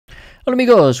Hola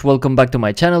amigos, welcome back to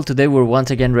my channel. Today we're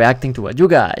once again reacting to what you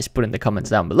guys put in the comments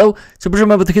down below. So please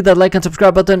remember to hit that like and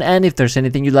subscribe button, and if there's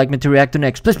anything you'd like me to react to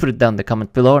next, please put it down in the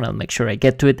comment below and I'll make sure I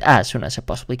get to it as soon as I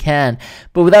possibly can.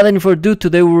 But without any further ado,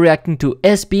 today we're reacting to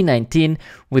SB19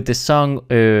 with the song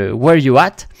Where You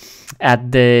At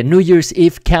the New Year's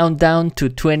Eve countdown to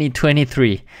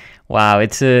 2023. Wow,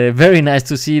 it's very nice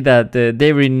to see that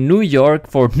they're in New York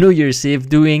for New Year's Eve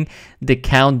doing the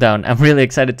countdown. I'm really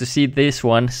excited to see this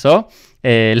one. So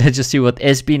let's just see what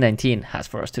SB19 has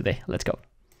for us today. Let's go.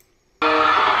 Here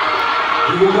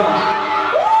we go.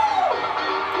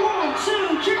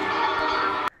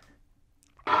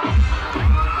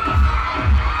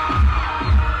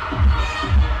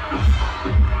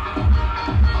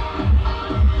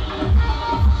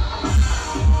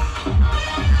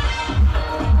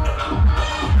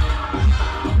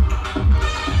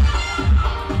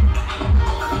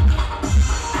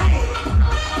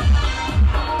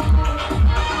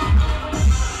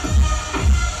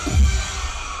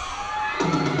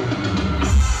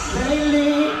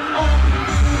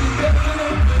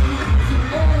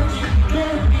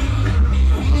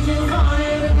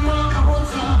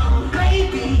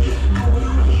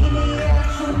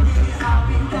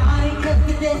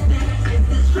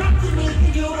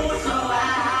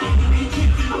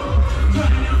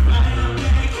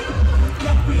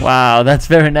 Wow, that's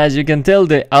very nice. You can tell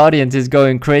the audience is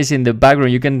going crazy in the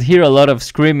background. You can hear a lot of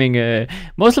screaming,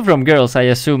 mostly from girls, I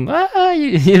assume.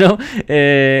 You know,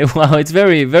 wow, it's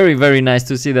very nice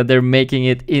to see that they're making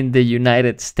it in the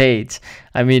United States.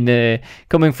 I mean,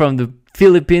 coming from the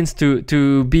Philippines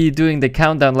to be doing the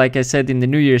countdown, like I said, in the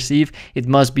New Year's Eve, it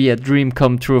must be a dream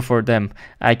come true for them.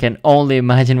 I can only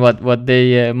imagine what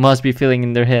they must be feeling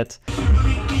in their heads.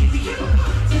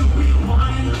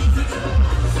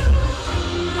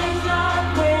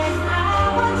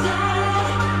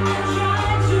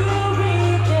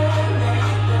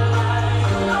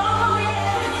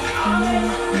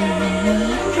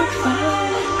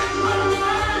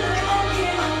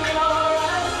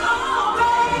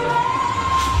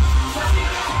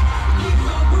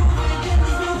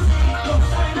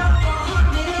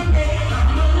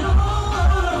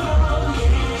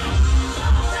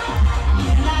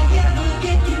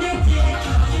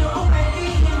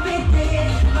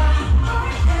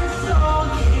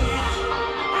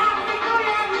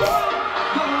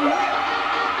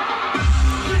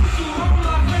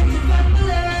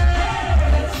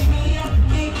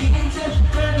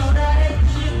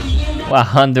 Wow,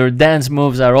 and their dance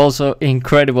moves are also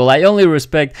incredible. I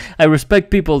respect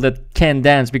people that can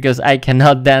dance, because I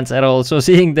cannot dance at all. So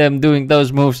seeing them doing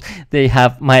those moves, they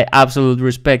have my absolute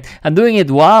respect. And doing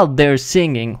it while they're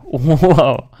singing,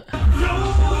 wow.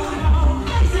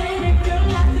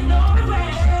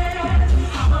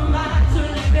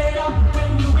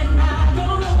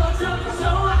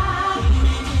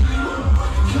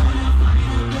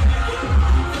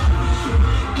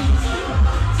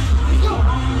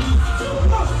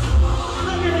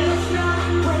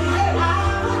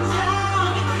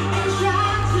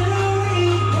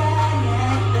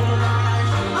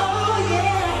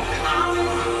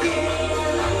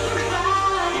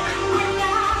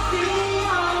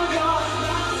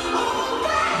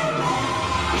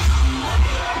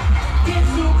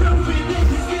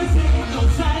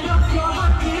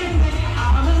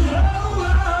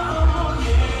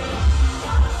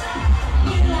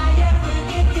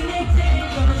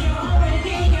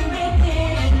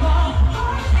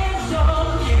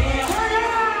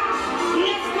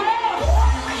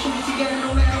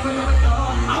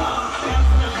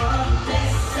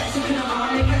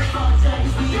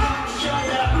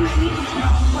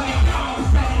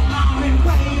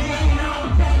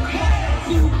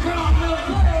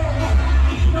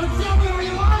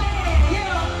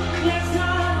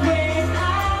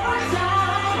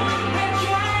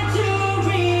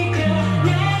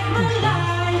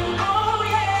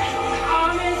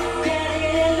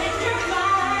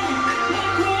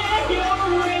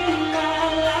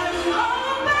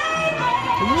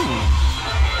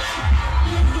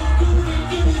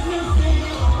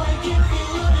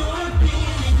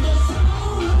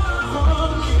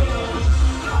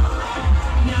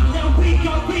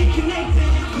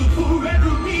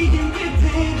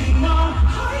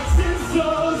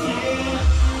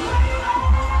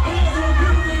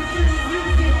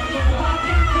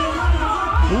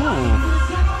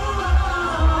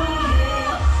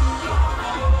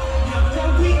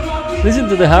 Listen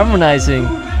to the harmonizing.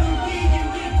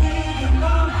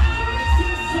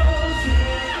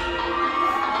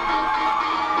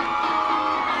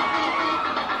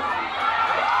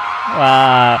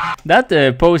 Wow.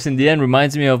 That pose in the end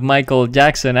reminds me of Michael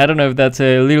Jackson. I don't know if that's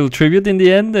a little tribute in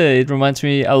the end. It reminds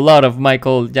me a lot of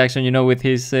Michael Jackson, you know, with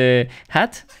his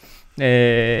hat.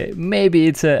 Maybe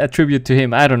it's a tribute to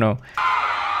him. I don't know.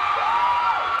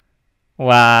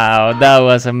 Wow, that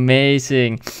was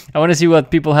amazing. I want to see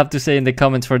what people have to say in the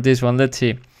comments for this one. Let's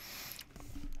see.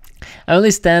 I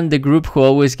only stand the group who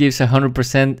always gives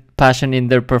 100% passion in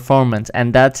their performance,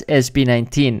 and that's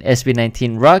SB19.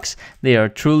 SB19 rocks. They are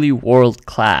truly world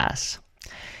class.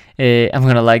 I'm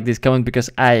gonna like this comment because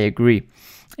I agree.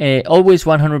 Always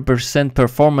 100%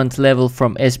 performance level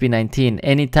from SB19.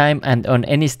 Anytime and on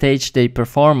any stage they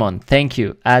perform on. Thank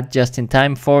you. Add just in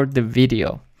time for the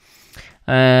video.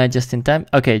 Just in time.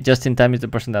 Okay, just in time is the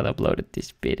person that uploaded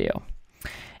this video.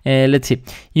 Let's see.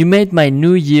 You made my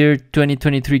New Year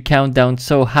 2023 countdown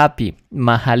so happy.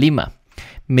 Mahalima.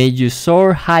 May you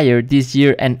soar higher this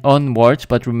year and onwards,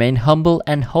 but remain humble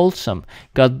and wholesome.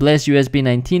 God bless you,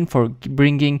 SB19, for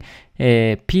bringing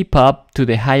P-pop to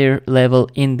the higher level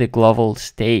in the global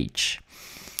stage.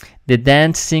 The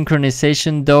dance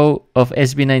synchronization though of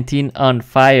SB19 on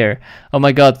fire. Oh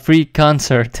my god, free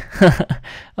concert.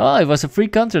 Oh, it was a free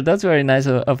concert. That's very nice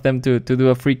of them to do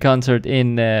a free concert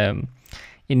in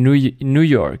New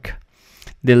York.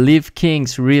 The Live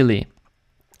Kings, really.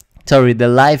 Sorry, the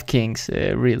Live Kings,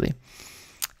 really.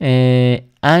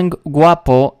 Ang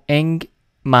guapo eng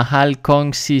mahal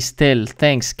kong si Stell.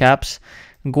 Thanks, Caps.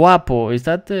 Guapo, is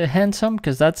that handsome?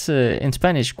 Because that's in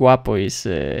Spanish, guapo is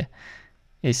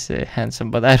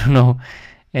handsome, but I don't know.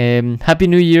 Happy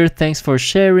New Year, thanks for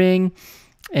sharing.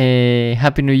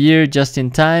 Happy New Year, just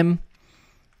in time.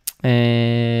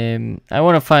 I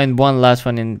want to find one last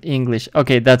one in English.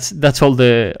 Okay, that's all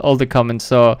the comments.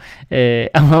 So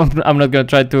I'm not gonna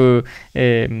try to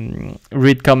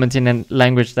read comments in a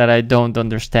language that I don't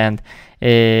understand.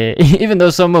 Even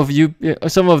though some of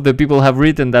the people have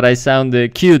written that I sound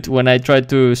cute when I try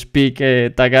to speak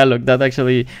Tagalog, that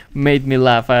actually made me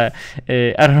laugh. I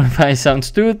don't know if I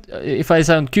sound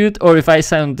cute or if I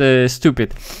sound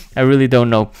stupid. I really don't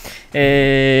know.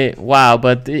 Wow,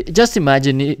 but just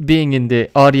imagine being in the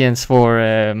audience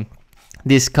for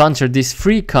this concert, this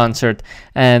free concert,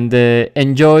 and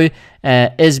enjoy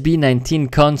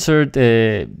SB19 concert.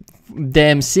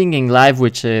 Them singing live,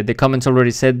 which the comments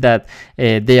already said that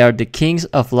they are the kings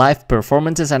of live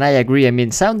performances, and I agree. I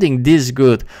mean, sounding this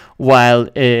good while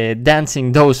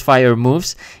dancing those fire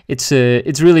moves, it's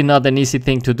really not an easy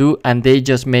thing to do, and they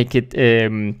just make it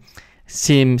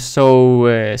seem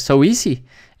so easy.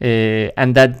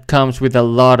 And that comes with a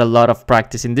lot of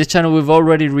practice. In this channel, we've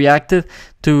already reacted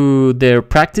to their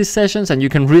practice sessions, and you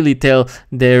can really tell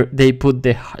they put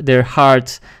their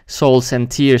hearts, souls,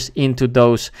 and tears into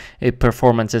those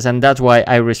performances, and that's why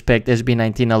I respect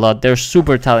SB19 a lot. They're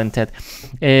super talented.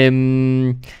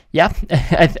 Yeah,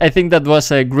 I think that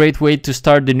was a great way to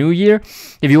start the new year.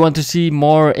 If you want to see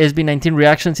more SB19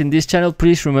 reactions in this channel,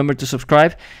 please remember to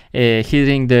subscribe,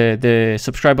 hitting the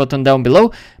subscribe button down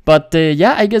below. But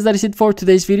yeah, I guess that is it for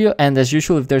today's video, and as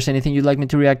usual, if there's anything you'd like me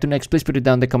to react to next, please put it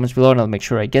down in the comments below, and I'll make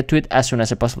sure I get to it as soon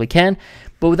as I possibly can.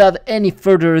 But without any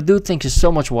further ado, thank you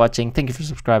so much for watching. Thank you for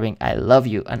subscribing. I love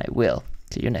you, and I will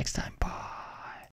see you next time. Bye.